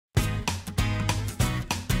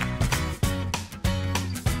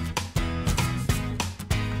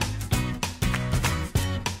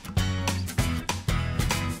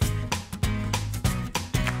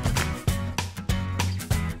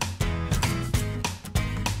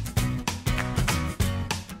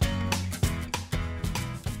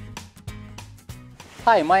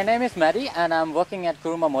Hi, my name is Maddie and I'm working at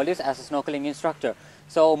Kurumba Maldives as a snorkeling instructor.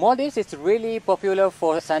 So Maldives is really popular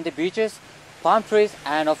for sandy beaches, palm trees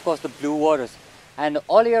and of course the blue waters. And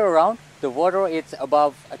all year around the water is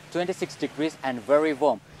above 26 degrees and very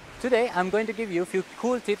warm. Today I'm going to give you a few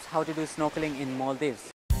cool tips how to do snorkeling in Maldives.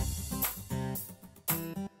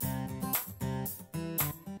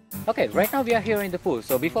 Okay, right now we are here in the pool.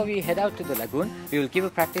 So before we head out to the lagoon, we will give a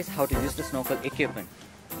practice how to use the snorkel equipment.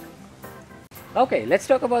 Okay, let's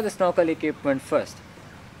talk about the snorkel equipment first.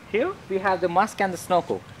 Here we have the mask and the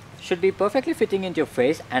snorkel. Should be perfectly fitting into your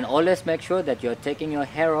face, and always make sure that you're taking your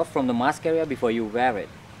hair off from the mask area before you wear it.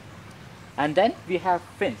 And then we have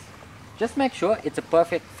fins. Just make sure it's a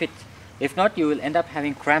perfect fit. If not, you will end up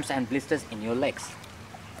having cramps and blisters in your legs.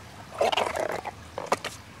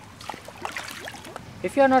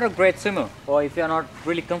 If you're not a great swimmer or if you're not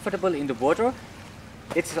really comfortable in the water,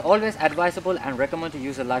 it's always advisable and recommended to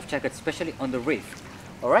use a life jacket, especially on the reef.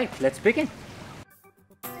 Alright, let's begin.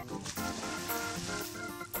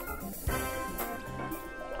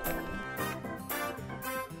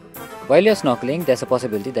 While you're snorkeling, there's a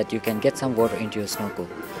possibility that you can get some water into your snorkel.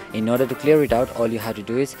 In order to clear it out, all you have to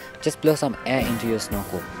do is just blow some air into your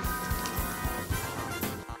snorkel.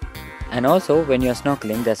 And also, when you're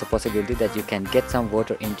snorkeling, there's a possibility that you can get some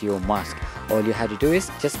water into your mask. All you have to do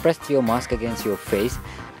is just press your mask against your face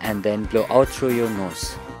and then blow out through your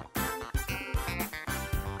nose.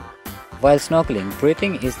 While snorkeling,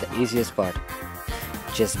 breathing is the easiest part.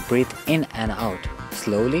 Just breathe in and out,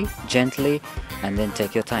 slowly, gently, and then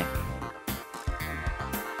take your time.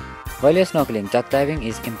 While you're snorkeling, duck diving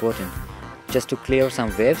is important. Just to clear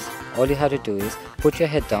some waves, all you have to do is put your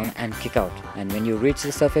head down and kick out. And when you reach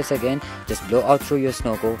the surface again, just blow out through your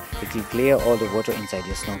snorkel. It will clear all the water inside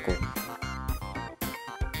your snorkel.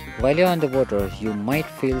 While you're underwater, you might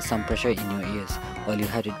feel some pressure in your ears. All you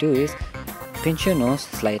have to do is pinch your nose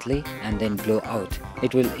slightly and then blow out.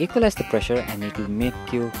 It will equalize the pressure and it will make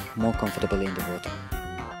you more comfortable in the water.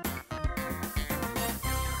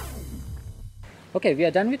 Okay, we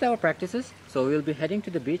are done with our practices, so we will be heading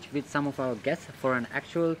to the beach with some of our guests for an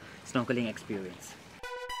actual snorkeling experience.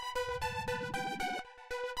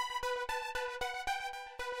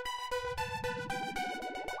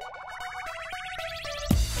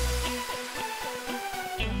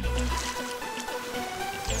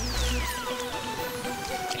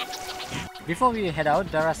 Before we head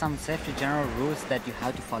out, there are some safety general rules that you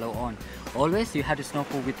have to follow on. Always you have to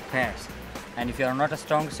snorkel with pairs. And if you are not a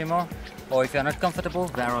strong swimmer or if you are not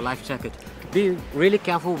comfortable, wear a life jacket. Be really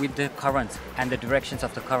careful with the currents and the directions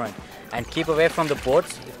of the current, and keep away from the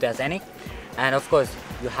boats if there's any. And of course,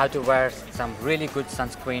 you have to wear some really good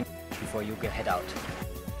sunscreen before you head out.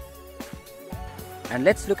 And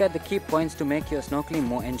let's look at the key points to make your snorkeling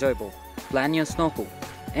more enjoyable. Plan your snorkel.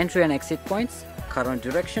 Entry and exit points, current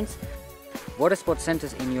directions. Water sport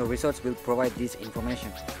centers in your resorts will provide this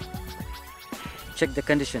information. Check the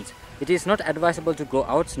conditions. It is not advisable to go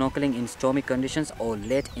out snorkeling in stormy conditions or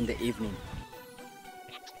late in the evening.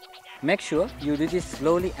 Make sure you do this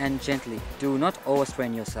slowly and gently. Do not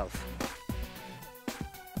overstrain yourself.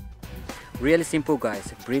 Really simple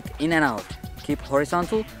guys. Breathe in and out. Keep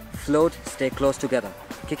horizontal, float, stay close together.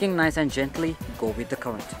 Kicking nice and gently, go with the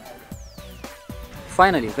current.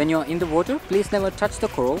 Finally, when you are in the water, please never touch the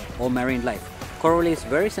coral or marine life. Coral is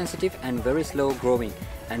very sensitive and very slow growing,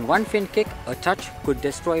 and one fin kick, a touch, could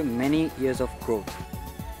destroy many years of growth.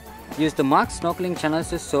 Use the marked snorkeling channels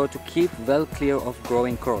to keep well clear of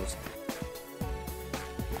growing corals.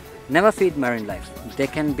 Never feed marine life. They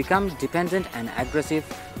can become dependent and aggressive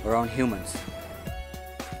around humans.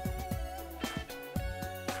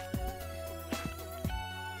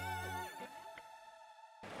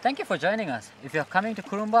 Thank you for joining us. If you're coming to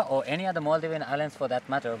Kurumba or any other Maldivian islands for that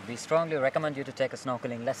matter, we strongly recommend you to take a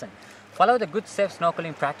snorkeling lesson. Follow the good safe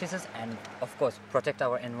snorkeling practices and of course protect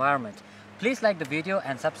our environment. Please like the video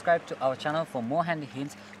and subscribe to our channel for more handy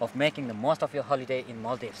hints of making the most of your holiday in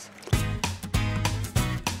Maldives.